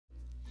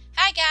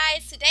Hi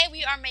guys, today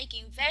we are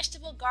making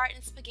vegetable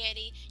garden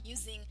spaghetti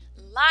using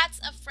lots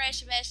of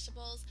fresh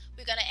vegetables.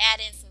 We're going to add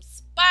in some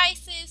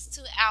spices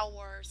to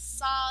our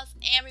sauce,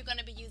 and we're going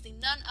to be using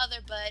none other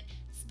but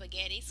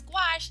spaghetti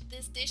squash.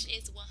 This dish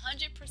is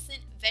 100%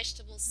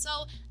 vegetables,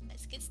 so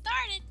let's get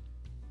started.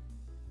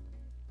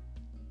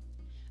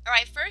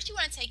 Alright, first you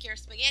want to take your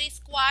spaghetti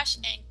squash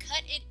and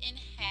cut it in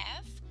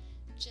half,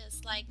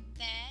 just like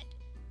that.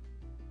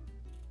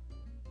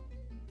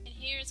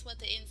 Here's what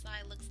the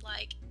inside looks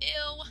like.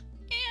 Ew,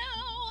 ew.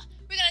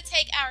 We're going to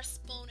take our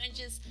spoon and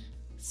just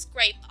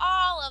scrape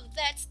all of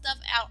that stuff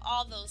out,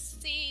 all those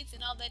seeds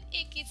and all that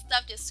icky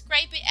stuff. Just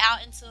scrape it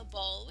out into a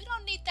bowl. We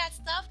don't need that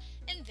stuff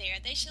in there.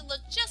 They should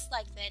look just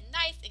like that,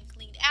 nice and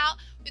cleaned out.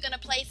 We're going to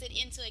place it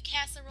into a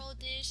casserole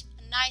dish,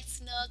 a nice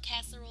snug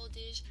casserole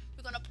dish.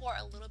 We're going to pour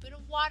a little bit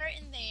of water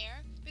in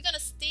there. We're going to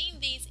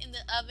steam these in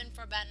the oven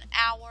for about an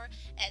hour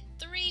at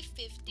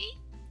 350.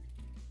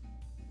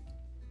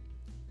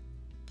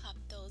 Pop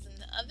those in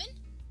the oven.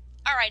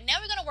 Alright, now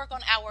we're going to work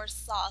on our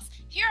sauce.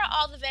 Here are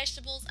all the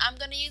vegetables I'm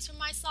going to use for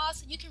my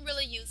sauce. You can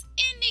really use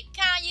any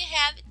kind you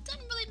have. It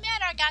doesn't really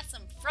matter. I got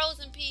some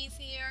frozen peas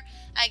here.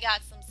 I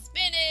got some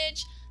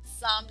spinach,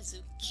 some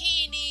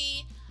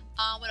zucchini,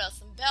 what else?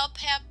 Some bell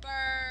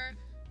pepper,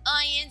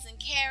 onions, and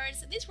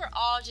carrots. These were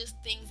all just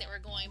things that were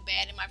going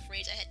bad in my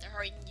fridge. I had to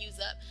hurry and use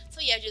up.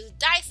 So yeah, just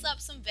dice up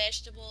some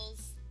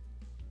vegetables.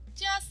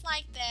 Just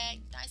like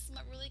that. Dice them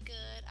up really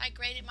good. I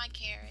grated my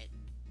carrot.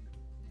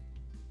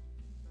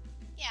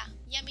 Yeah,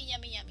 yummy,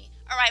 yummy, yummy.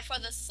 Alright, for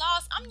the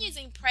sauce, I'm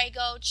using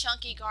Prego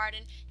Chunky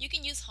Garden. You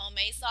can use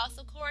homemade sauce,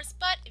 of course,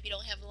 but if you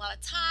don't have a lot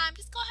of time,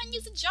 just go ahead and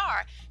use a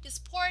jar.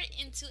 Just pour it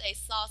into a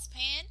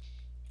saucepan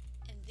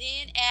and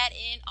then add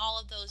in all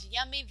of those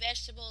yummy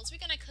vegetables. We're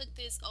going to cook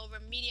this over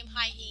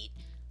medium-high heat,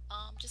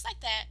 just like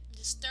that.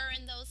 Just stir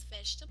in those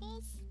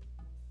vegetables.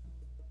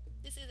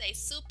 This is a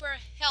super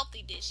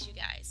healthy dish, you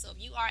guys. So if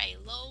you are a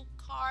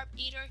low-carb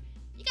eater,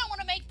 you're going to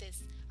want to make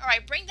this.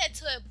 Alright, bring that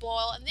to a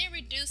boil and then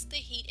reduce the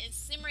heat and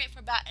simmer it for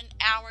about an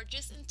hour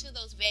just until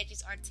those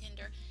veggies are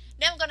tender.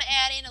 Now I'm going to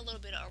add in a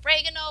little bit of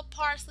oregano,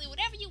 parsley,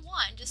 whatever you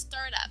want. Just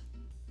stir it up.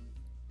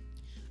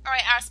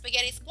 Alright, our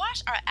spaghetti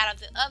squash are out of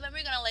the oven.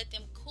 We're going to let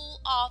them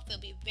cool off. They'll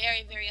be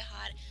very, very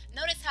hot.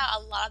 Notice how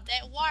a lot of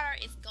that water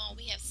is gone.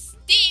 We have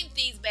steamed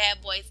these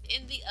bad boys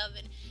in the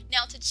oven.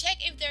 Now to check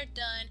if they're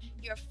done,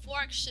 your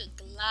fork should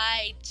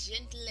glide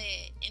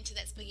gently into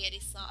that spaghetti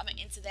sauce,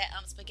 into that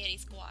spaghetti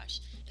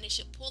squash. And it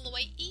should pull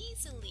away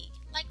easily,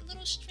 like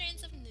little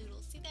strands of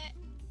noodles. See that?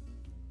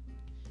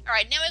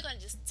 Alright, now we're going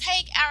to just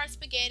take our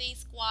spaghetti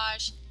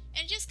squash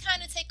and just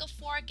kind of take a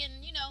fork and,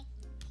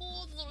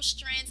 pull the little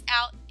strands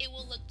out. It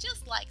will look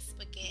just like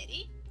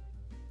spaghetti.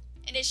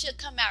 And it should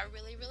come out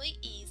really, really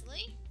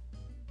easily.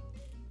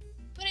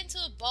 Put it into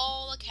a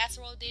bowl, a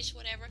casserole dish,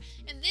 whatever.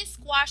 And this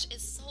squash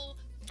is so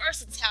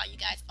versatile, you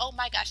guys. Oh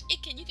my gosh,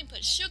 you can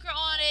put sugar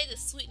on it to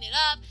sweeten it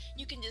up.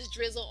 You can just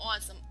drizzle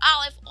on some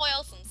olive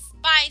oil, some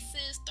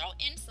spices, throw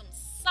in some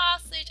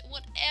sausage,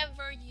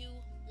 whatever you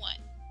want.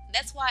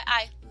 That's why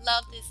I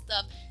love this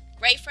stuff.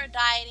 Great for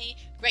dieting,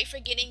 great for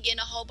getting in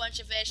a whole bunch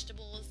of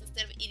vegetables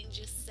instead of eating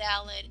just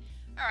salad.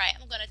 Alright,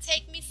 I'm going to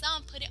take me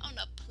some, put it on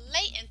a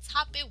plate, and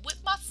top it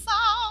with my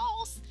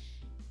sauce.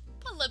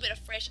 Put a little bit of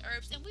fresh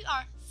herbs, and we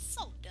are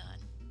so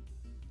done.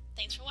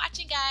 Thanks for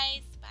watching,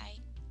 guys. Bye.